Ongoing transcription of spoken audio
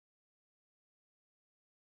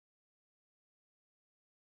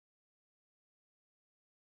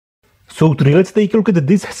So today let's take a look at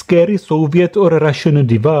this scary Soviet or Russian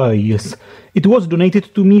device. It was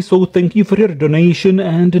donated to me, so thank you for your donation,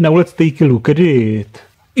 and now let's take a look at it.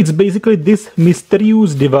 It's basically this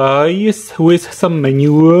mysterious device with some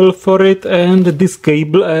manual for it and this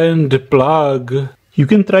cable and plug. You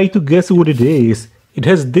can try to guess what it is. It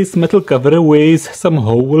has this metal cover with some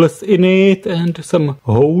holes in it and some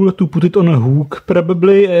hole to put it on a hook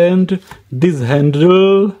probably, and this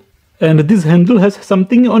handle. And this handle has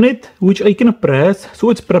something on it which I can press, so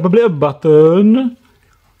it's probably a button.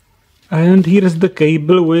 And here is the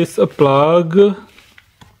cable with a plug.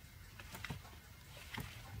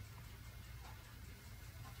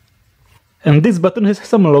 And this button has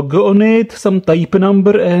some logo on it, some type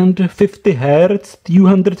number, and 50 Hz,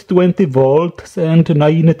 220 volts, and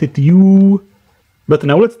 9 TTU. But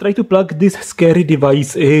now let's try to plug this scary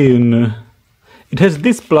device in. It has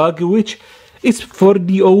this plug which is for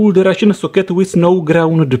the old Russian socket with no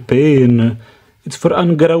ground pin. It's for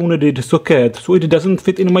ungrounded socket, so it doesn't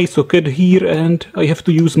fit in my socket here and I have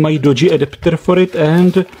to use my dodgy adapter for it.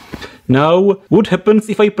 And now, what happens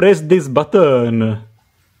if I press this button?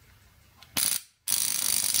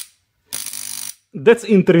 That's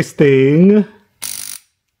interesting.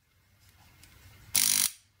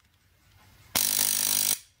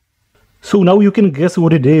 So now you can guess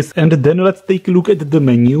what it is, and then let's take a look at the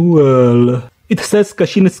manual. It says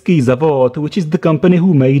Kashinsky Zavod, which is the company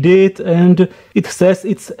who made it, and it says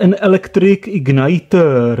it's an electric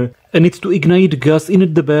igniter, and it's to ignite gas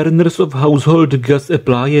in the burners of household gas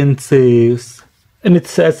appliances. And it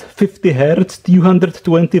says 50 Hz,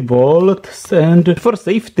 220 volts, and for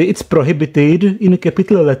safety it's prohibited, in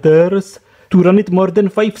capital letters, to run it more than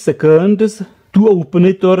 5 seconds, to open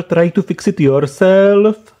it or try to fix it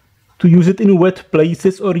yourself, to use it in wet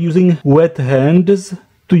places or using wet hands,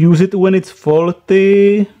 to use it when it's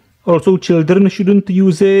faulty. Also children shouldn't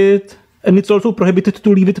use it. And it's also prohibited to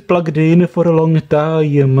leave it plugged in for a long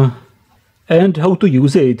time. And how to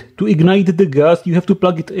use it. To ignite the gas you have to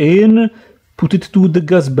plug it in, put it to the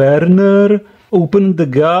gas burner, open the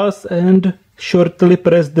gas and shortly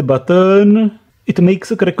press the button. It makes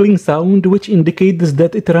a crackling sound which indicates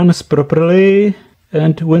that it runs properly.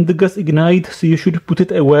 And when the gas ignites, you should put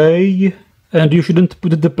it away. And you shouldn't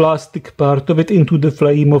put the plastic part of it into the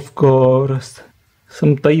flame, of course.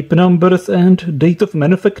 Some type numbers and date of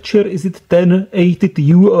manufacture, is it 10, 8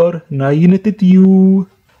 TTU or 9 TTU?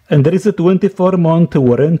 And there is a 24-month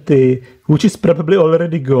warranty, which is probably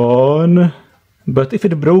already gone. But if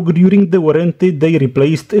it broke during the warranty, they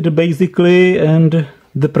replaced it basically, and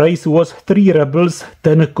the price was 3 rubles,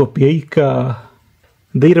 10 kopieka.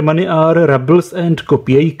 Their money are rubles and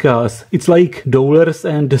kopiekas. It's like dollars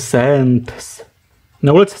and cents.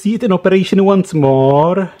 Now let's see it in operation once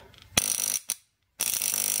more.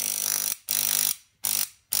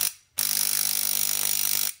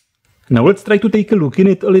 Now let's try to take a look in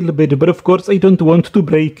it a little bit, but of course I don't want to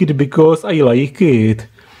break it because I like it.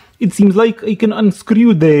 It seems like I can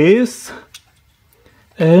unscrew this,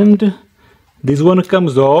 and this one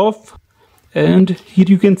comes off. And here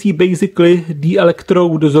you can see basically the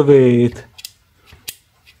electrodes of it.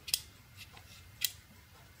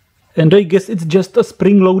 And I guess it's just a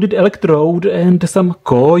spring-loaded electrode and some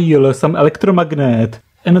coil, some electromagnet.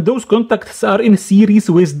 And those contacts are in series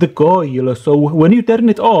with the coil, so when you turn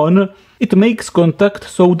it on, it makes contact,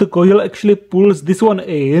 so the coil actually pulls this one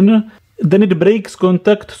in, then it breaks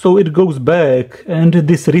contact, so it goes back, and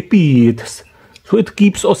this repeats. So it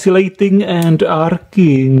keeps oscillating and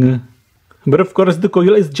arcing. But of course the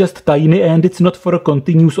coil is just tiny and it's not for a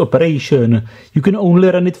continuous operation. You can only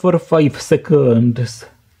run it for 5 seconds.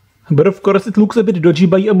 But of course it looks a bit dodgy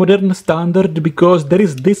by a modern standard because there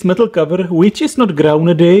is this metal cover which is not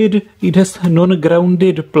grounded. It has a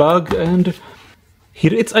non-grounded plug, and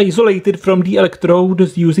here it's isolated from the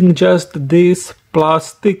electrodes using just this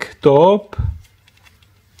plastic top.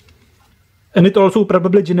 And it also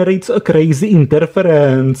probably generates a crazy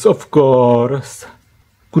interference, of course.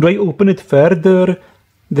 Could I open it further?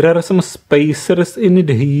 There are some spacers in it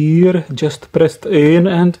here, just pressed in,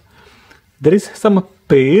 and there is some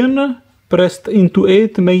pin pressed into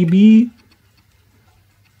it, maybe.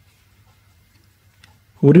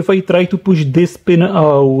 What if I try to push this pin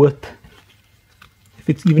out? If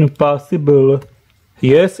it's even possible.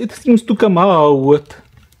 Yes, it seems to come out.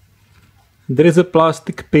 There is a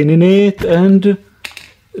plastic pin in it, and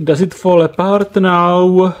does it fall apart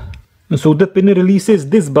now? So the pin releases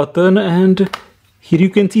this button, and here you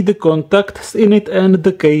can see the contacts in it and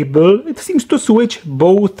the cable. It seems to switch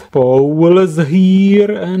both poles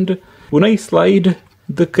here, and when I slide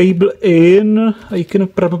the cable in, I can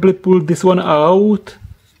probably pull this one out.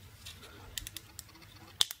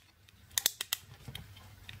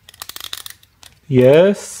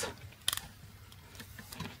 Yes.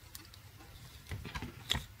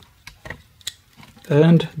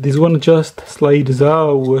 And this one just slides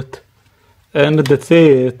out. And that's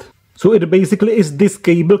it. So it basically is this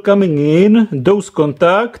cable coming in, those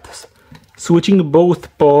contacts, switching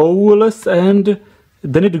both poles, and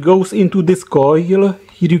then it goes into this coil.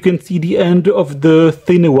 Here you can see the end of the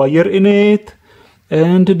thin wire in it,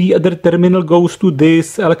 and the other terminal goes to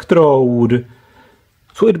this electrode.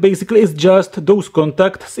 So it basically is just those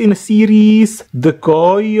contacts in series, the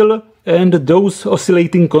coil, and those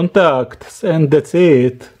oscillating contacts, and that's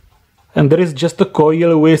it. And there is just a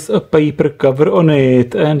coil with a paper cover on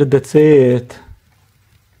it, and that's it.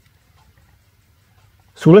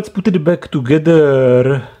 So let's put it back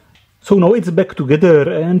together. So now it's back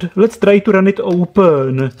together, and let's try to run it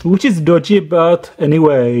open, which is dodgy, but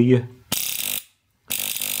anyway.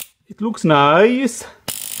 It looks nice.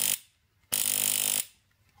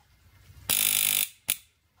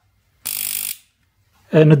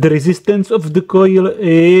 And the resistance of the coil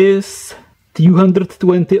is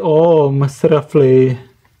 220 ohms roughly,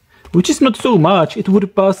 which is not so much. It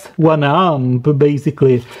would pass 1 amp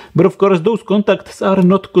basically, but of course those contacts are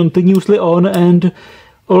not continuously on, and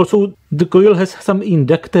also the coil has some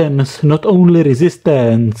inductance, not only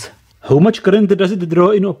resistance. How much current does it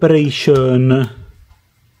draw in operation?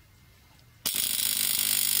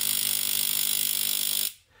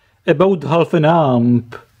 About half an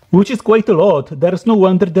amp. Which is quite a lot. There's no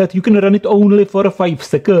wonder that you can run it only for 5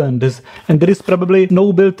 seconds, and there is probably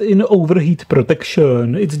no built-in overheat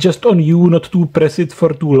protection. It's just on you not to press it for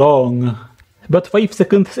too long. But 5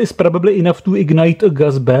 seconds is probably enough to ignite a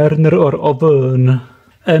gas burner or oven.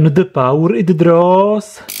 And the power it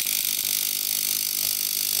draws...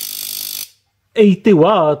 80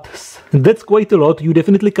 watts. That's quite a lot. You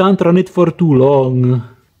definitely can't run it for too long.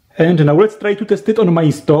 And now let's try to test it on my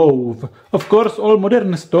stove. Of course, all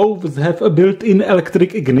modern stoves have a built-in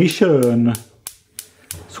electric ignition.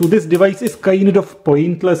 So this device is kind of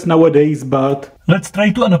pointless nowadays, but let's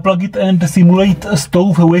try to unplug it and simulate a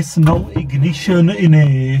stove with no ignition in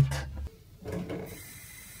it.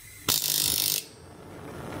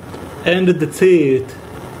 And that's it.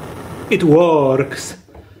 It works.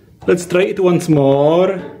 Let's try it once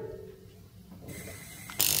more.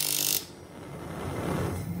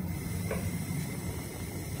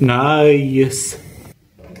 Nice.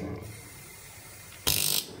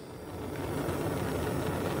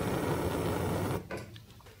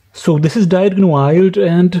 So this is Died Wild,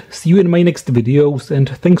 and see you in my next videos, and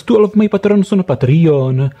thanks to all of my patrons on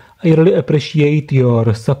Patreon. I really appreciate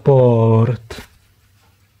your support.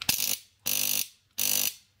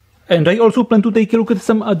 And I also plan to take a look at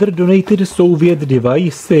some other donated Soviet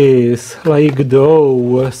devices, like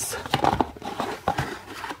those.